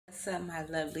What's up, my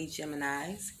lovely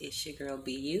Geminis? It's your girl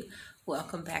BU.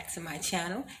 Welcome back to my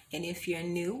channel. And if you're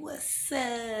new, what's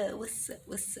up? What's up?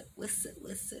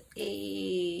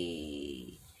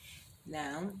 Hey.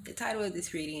 Now, the title of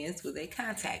this reading is Will They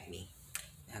Contact Me?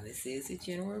 Now, this is a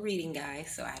general reading,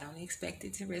 guys, so I don't expect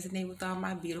it to resonate with all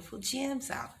my beautiful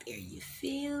gems out there. You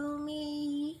feel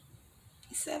me?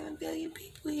 7 billion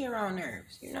people here on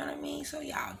Earth. You know what I mean? So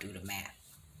y'all do the math.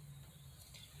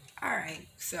 Alright,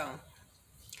 so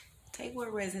take what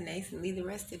resonates and leave the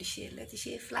rest of the shit. Let the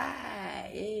shit fly.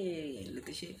 Yeah, let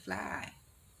the shit fly.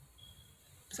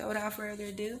 So without further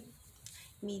ado,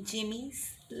 me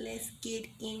Jimmys, let's get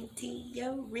into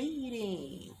your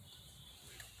reading.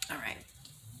 Alright.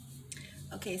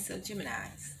 Okay, so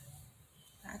Geminis,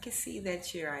 I can see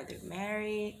that you're either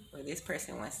married or this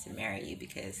person wants to marry you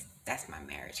because that's my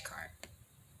marriage card.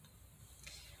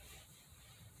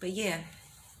 But yeah,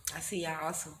 I see y'all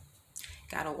also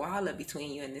got a wall up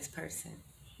between you and this person.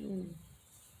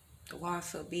 The wall's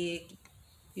so big,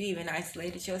 you even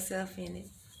isolated yourself in it.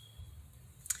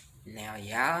 Now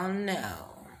y'all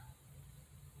know.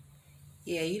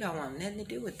 Yeah, you don't want nothing to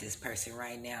do with this person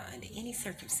right now under any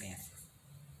circumstances.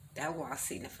 That wall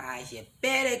signifies you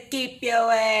better keep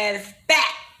your ass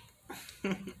back.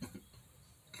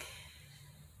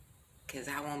 Because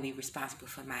I won't be responsible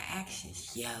for my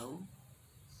actions, yo.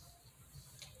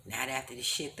 Not after the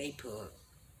shit they pulled.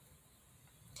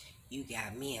 You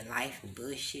got me in life and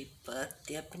bullshit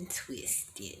fucked up and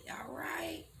twisted,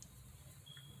 alright?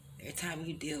 Every time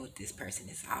you deal with this person,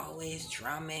 it's always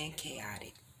drama and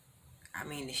chaotic. I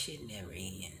mean, the shit never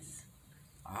ends.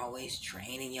 Always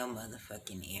draining your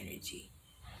motherfucking energy.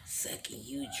 Sucking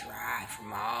you dry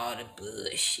from all the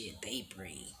bullshit they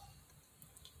bring.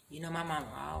 You know, my mama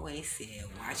always said,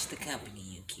 watch the company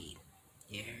you keep.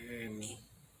 You heard me?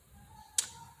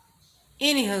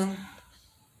 Anywho,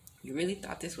 you really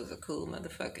thought this was a cool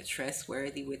motherfucker,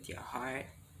 trustworthy with your heart?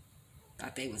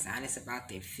 Thought they was honest about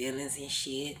their feelings and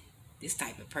shit? This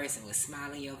type of person would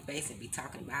smile in your face and be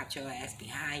talking about your ass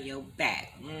behind your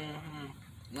back.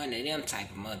 One of them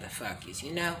type of motherfuckers,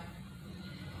 you know?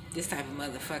 This type of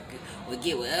motherfucker would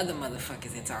get with other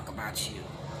motherfuckers and talk about you.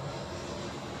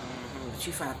 But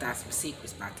you found out some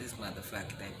secrets about this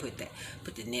motherfucker that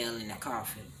put the nail in the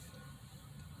coffin.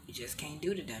 You just can't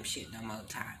do the dumb shit no more,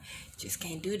 Ty. Just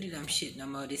can't do the dumb shit no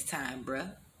more this time,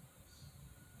 bruh.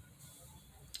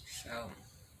 So,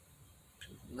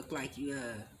 look like you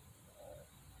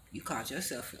called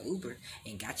yourself an Uber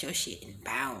and got your shit and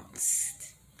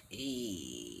bounced.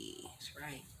 Hey, that's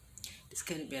right. This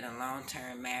could have been a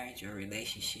long-term marriage or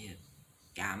relationship.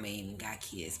 Y'all may even got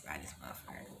kids by this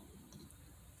motherfucker.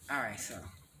 Alright, so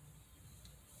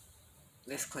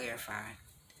let's clarify.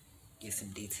 Get some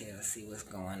details, see what's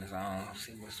going on,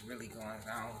 see what's really going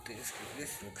on with this, because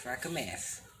this looks like a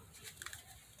mess.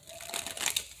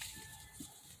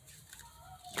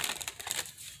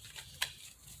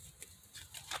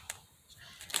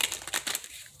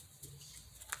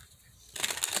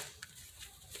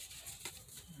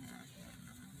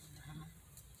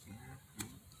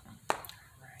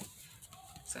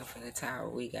 So for the tower,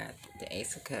 we got the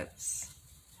Ace of Cups,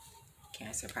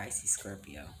 Cancer, Pisces,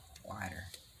 Scorpio, water.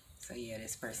 So yeah,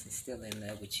 this person's still in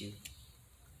love with you.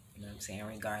 You know what I'm saying?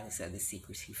 Regardless of the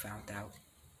secrets he found out.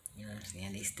 You know what I'm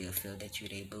saying? They still feel that you're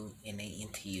they boo and they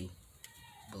into you.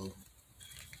 Boo.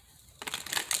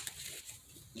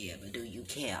 Yeah, but do you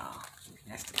care?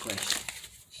 That's the question.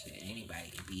 Should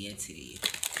anybody be into you?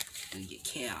 Do you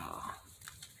care?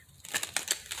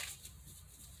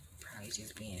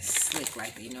 Just being slick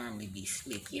like they normally be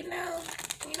slick, you know?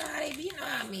 You know how they be, you know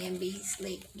how men be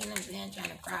slick, you know what I'm saying?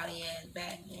 Trying to crawl their ass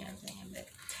back, you know what I'm saying? But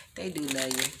they do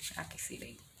love you. I can see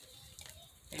they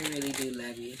really do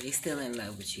love you. They still in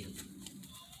love with you.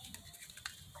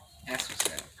 That's what's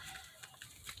up.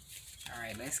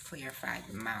 Alright, let's clarify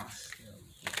the mouse.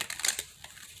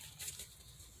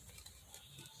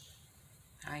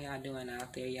 How y'all doing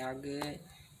out there? Y'all good?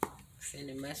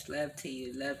 Sending much love to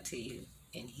you,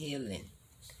 and healing.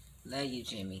 Love you,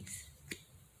 Jimmys.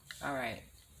 Alright.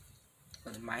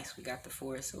 For the mice, we got the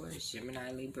Four of Swords,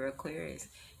 Gemini, Libra, Aquarius.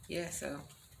 Yeah, so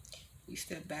you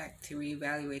step back to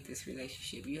reevaluate this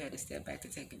relationship. You had to step back to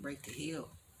take a break to heal.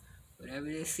 Whatever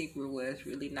this secret was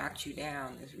really knocked you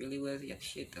down. This really was your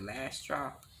shit, the last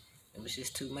straw. It was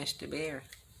just too much to bear.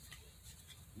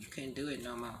 You couldn't do it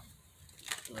no more.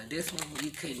 Well, this one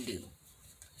you couldn't do.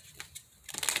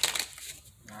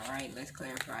 Alright, let's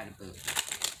clarify the book.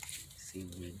 See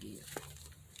what we get.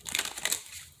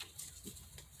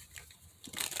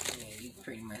 Yeah, you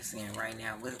pretty much saying right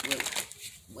now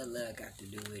what love got to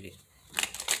do with it.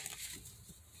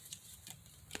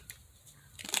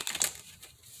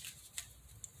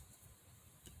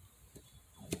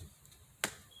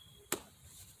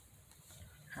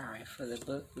 for the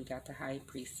book, we got the High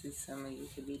Priestess. Some of you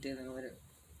could be dealing with a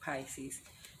Pisces.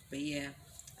 But yeah,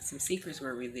 some secrets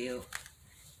were revealed.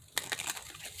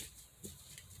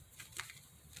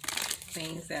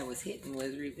 Things that was hidden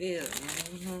was revealed.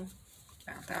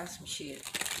 Found out some shit.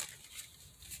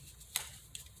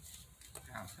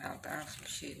 I found out some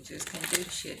shit and just couldn't do the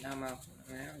shit no more.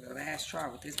 That was the last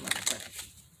straw with this motherfucker.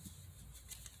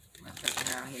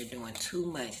 Motherfucker out here doing too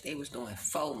much. They was doing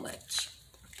so much.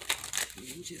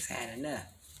 You just had enough.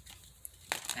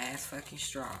 Last fucking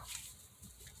straw.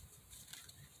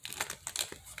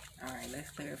 Alright,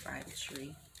 let's clarify the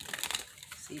tree.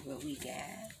 See what we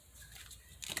got.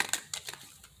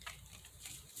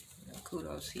 You know,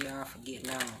 kudos to y'all for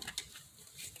getting on.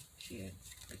 Shit.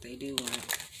 But they do want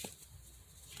to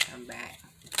come back.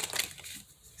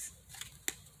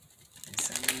 And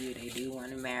some of you, they do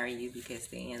want to marry you because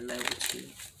they in love with you.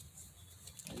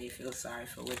 And they feel sorry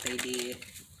for what they did.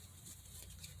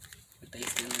 But they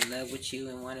still in love with you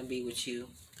and want to be with you.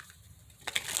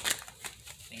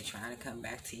 They trying to come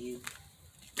back to you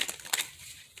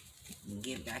and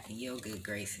get back in your good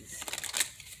graces.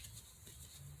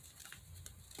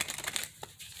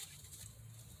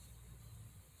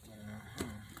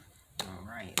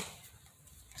 Alright.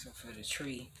 So for the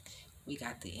tree, we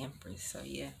got the Empress. So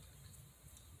yeah.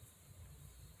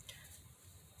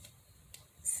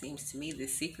 Seems to me the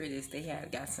secret is they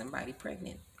have got somebody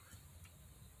pregnant.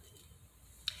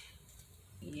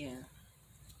 Yeah.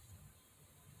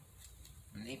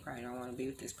 And they probably don't want to be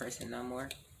with this person no more.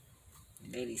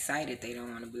 They decided they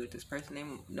don't want to be with this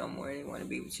person no more. They want to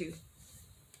be with you.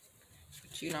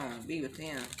 But you don't want to be with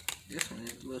them. This one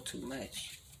is a little too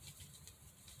much.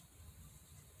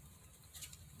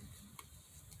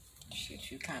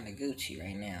 Shit, you kind of Gucci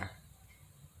right now.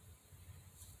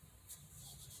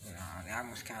 That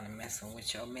was kind of messing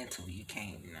with your mental. You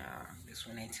can't, this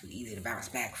one ain't too easy to bounce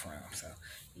back from. So,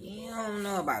 you don't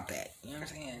know about that. You know what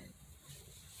I'm saying?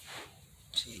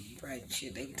 Shit, you right.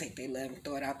 Shit, they can take their love and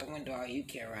throw it out the window. All you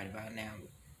care right about now.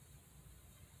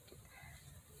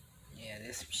 Yeah,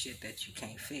 there's some shit that you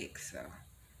can't fix. So,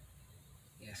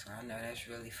 yeah, so I know that's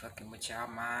really fucking with y'all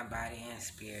mind, body, and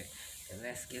spirit. So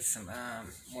let's get some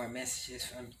more messages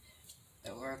from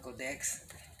the Oracle decks.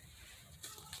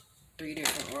 3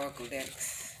 different Oracle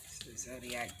decks. The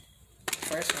Zodiac.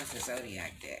 First one's the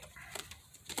Zodiac deck.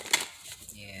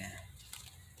 Yeah.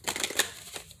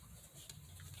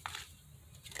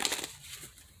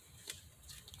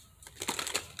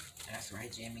 That's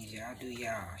right, Jimmy. Y'all do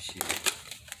y'all shit.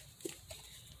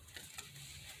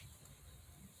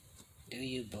 Do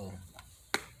you, boo?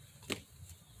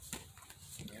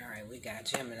 Alright, we got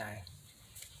Gemini.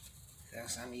 So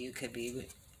some of you could be,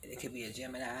 it could be a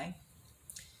Gemini.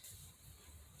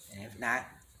 And if not,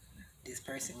 this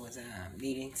person was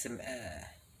needing some,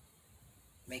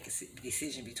 make a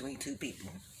decision between 2 people.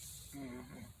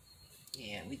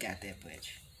 Yeah, we got that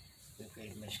much. We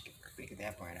pretty much figured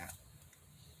that part out.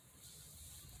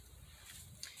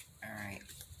 Alright,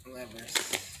 Lovers.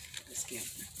 Let's get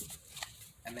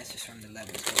a message from the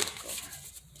Lovers.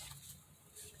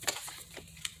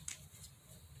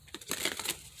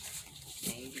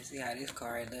 And you can see how this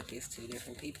card look. It's 2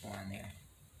 different people on there.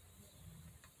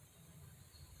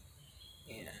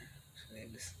 Yeah, so it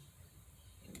was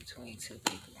in between 2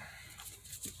 people.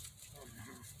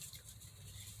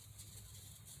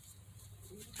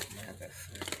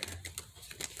 Motherfucker.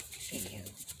 Anywho,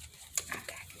 I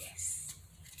got this.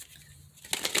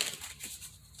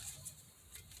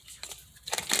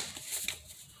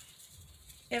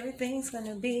 Everything's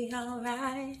gonna be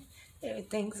alright.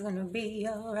 Everything's gonna be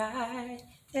alright.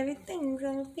 Everything's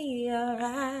gonna be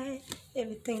alright.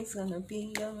 Everything's gonna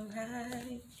be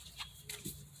alright.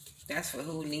 That's for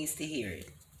who needs to hear it.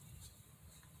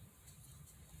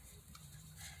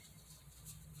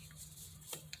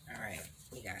 Alright,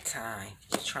 we got time.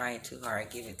 You're trying too hard,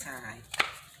 give it time.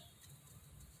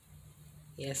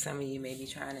 Yeah, some of you may be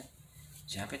trying to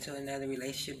jump into another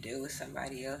relationship, deal with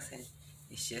somebody else, and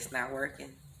it's just not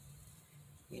working.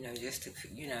 You know, just to,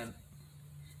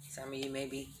 some of you may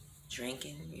be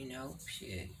drinking,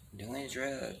 shit, doing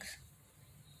drugs,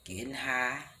 getting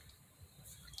high,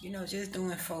 just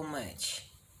doing so much.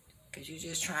 Because you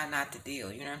just trying not to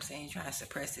deal, you know what I'm saying? You're trying to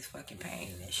suppress this fucking pain.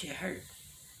 That shit hurt.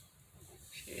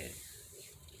 Shit.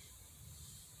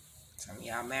 Some of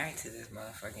y'all married to this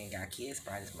motherfucker and got kids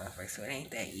by this motherfucker, so it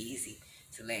ain't that easy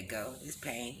to let go. This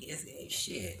pain is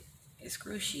shit. It's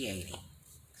excruciating.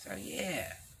 So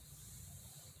yeah.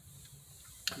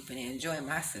 I'm gonna enjoy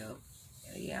myself.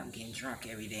 Hell yeah, I'm getting drunk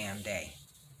every damn day.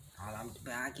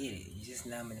 But I get it. You're just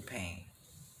numbing the pain.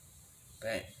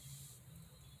 But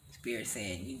Spirit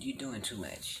saying you doing too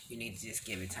much. You need to just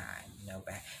give it time. You know,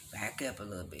 back up a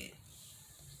little bit.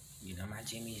 You know, my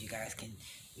Jimmys, you guys can,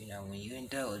 you know, when you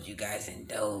indulge, you guys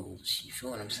indulge. You feel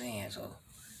what I'm saying? So,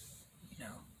 you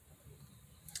know,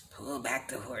 pull back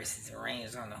the horses, the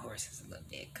reins on the horses a little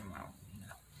bit. Come on, you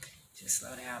know, just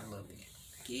slow down a little bit.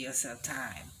 Give yourself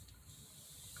time.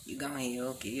 You gonna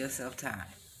heal. Give yourself time.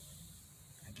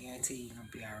 I guarantee you're gonna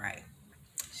be all right.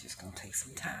 It's just gonna take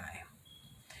some time.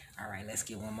 All right, let's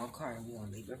get one more card and we're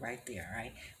gonna leave it right there. All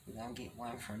right, we're gonna get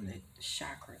one from the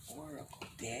Chakra Oracle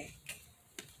deck.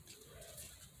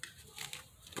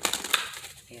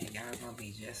 Yeah, y'all gonna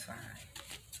be just fine.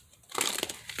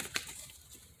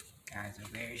 Guys are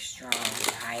very strong,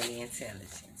 highly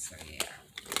intelligent. So yeah,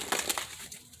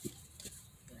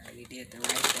 you already did the right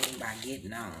thing by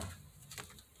getting on.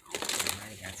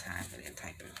 Nobody got time for that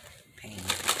type of pain.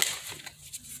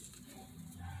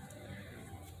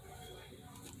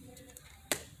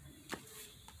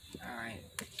 Alright,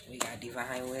 we got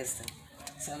divine wisdom.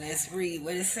 So let's read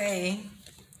what it's saying.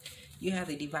 You have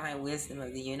the divine wisdom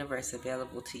of the universe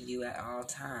available to you at all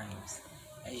times.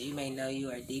 As you may know, you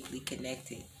are deeply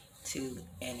connected to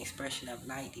an expression of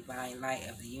light, divine light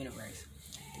of the universe.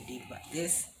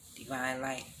 This divine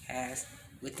light has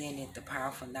within it the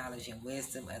powerful knowledge and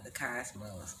wisdom of the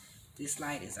cosmos. This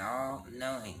light is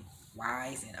all-knowing,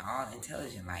 wise, and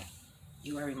all-intelligent light.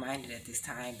 You are reminded at this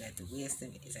time that the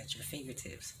wisdom is at your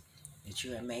fingertips, that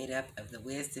you are made up of the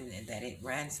wisdom and that it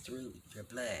runs through your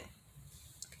blood.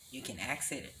 You can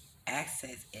access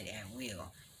it at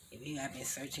will. If you have been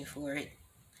searching for it,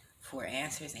 for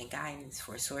answers and guidance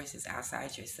for sources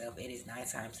outside yourself, it is now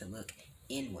time to look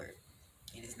inward.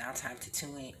 It is now time to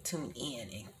tune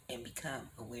in and become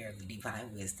aware of the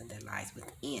divine wisdom that lies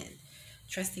within.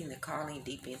 Trusting the calling,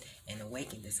 deepen, and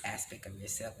awaken this aspect of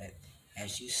yourself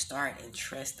as you start and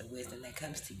trust the wisdom that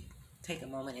comes to you. Take a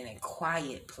moment in a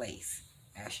quiet place.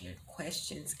 Ask your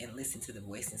questions and listen to the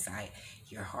voice inside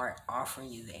your heart offering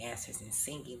you the answers and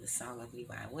singing the song of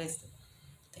divine wisdom.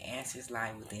 The answers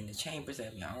lie within the chambers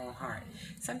of your own heart.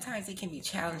 Sometimes it can be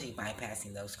challenging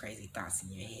bypassing those crazy thoughts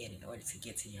in your head in order to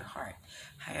get to your heart.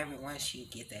 However, once you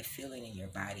get that feeling in your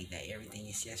body that everything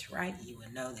is just right, you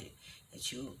will know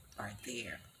that you are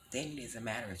there. Then it is a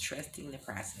matter of trusting the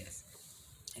process.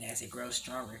 And as it grows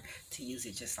stronger, to use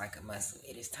it just like a muscle.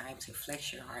 It is time to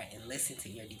flex your heart and listen to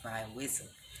your divine wisdom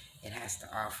it has to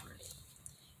offer.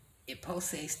 It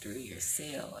pulsates through your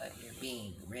cell of your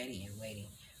being, ready and waiting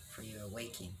for your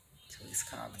awakening to its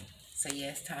calling. So yeah,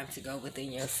 it's time to go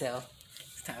within yourself.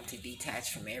 It's time to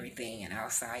detach from everything and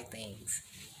outside things.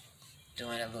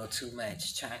 Doing a little too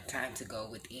much. Time to go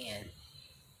within.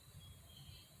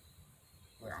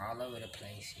 We're all over the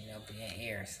place, you know, being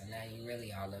air. So now you're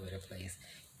really all over the place.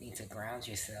 You need to ground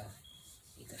yourself.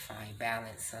 You need to find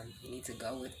balance. You need to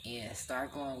go within.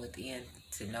 Start going within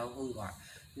to know who you are.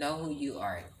 Know who you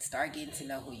are. Start getting to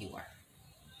know who you are.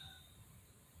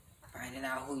 Finding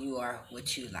out who you are,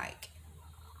 what you like.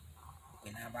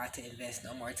 We're not about to invest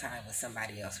no more time with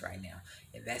somebody else right now.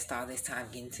 Invest all this time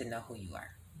getting to know who you are.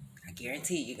 I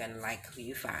guarantee you're going to like who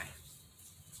you find.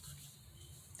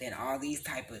 Then all these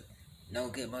type of no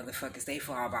good motherfuckers, they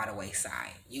fall by the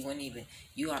wayside. You wouldn't even,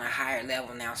 you on a higher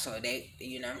level now, so they,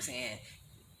 you know what I'm saying?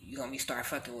 You're going to be start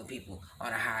fucking with people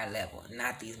on a higher level.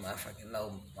 Not these motherfucking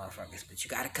low motherfuckers. But you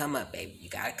got to come up, baby. You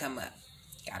got to come up.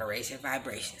 Got to raise your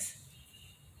vibrations.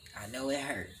 I know it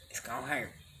hurt. It's going to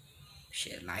hurt.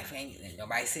 Shit, life ain't,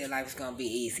 nobody said life is going to be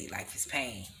easy. Life is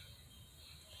pain.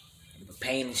 But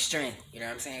pain is strength. You know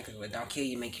what I'm saying? Because what don't kill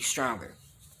you make you stronger.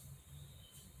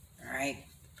 Alright?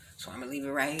 So I'm going to leave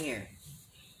it right here.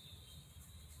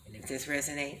 And if this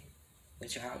resonates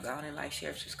with y'all, go on and like,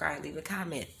 share, subscribe, leave a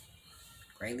comment.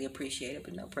 Greatly appreciate it,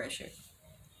 but no pressure.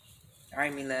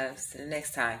 Alright, me loves. Till the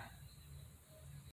next time.